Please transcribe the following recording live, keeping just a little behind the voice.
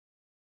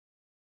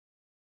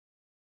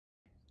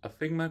A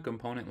Figma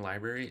component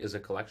library is a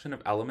collection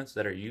of elements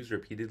that are used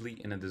repeatedly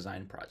in a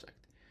design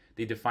project.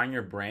 They define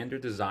your brand or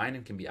design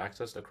and can be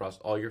accessed across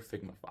all your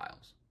Figma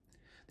files.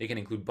 They can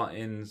include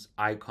buttons,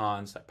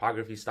 icons,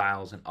 typography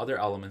styles, and other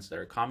elements that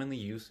are commonly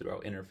used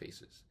throughout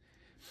interfaces.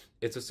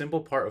 It's a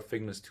simple part of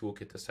Figma's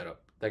toolkit to set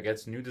up that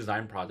gets new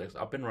design projects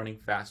up and running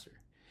faster.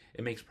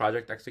 It makes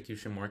project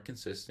execution more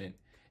consistent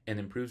and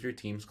improves your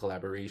team's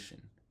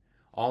collaboration.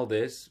 All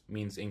this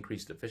means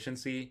increased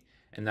efficiency,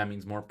 and that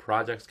means more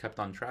projects kept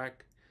on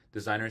track,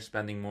 designers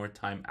spending more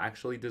time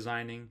actually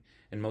designing,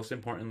 and most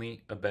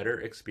importantly, a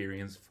better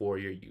experience for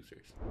your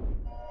users.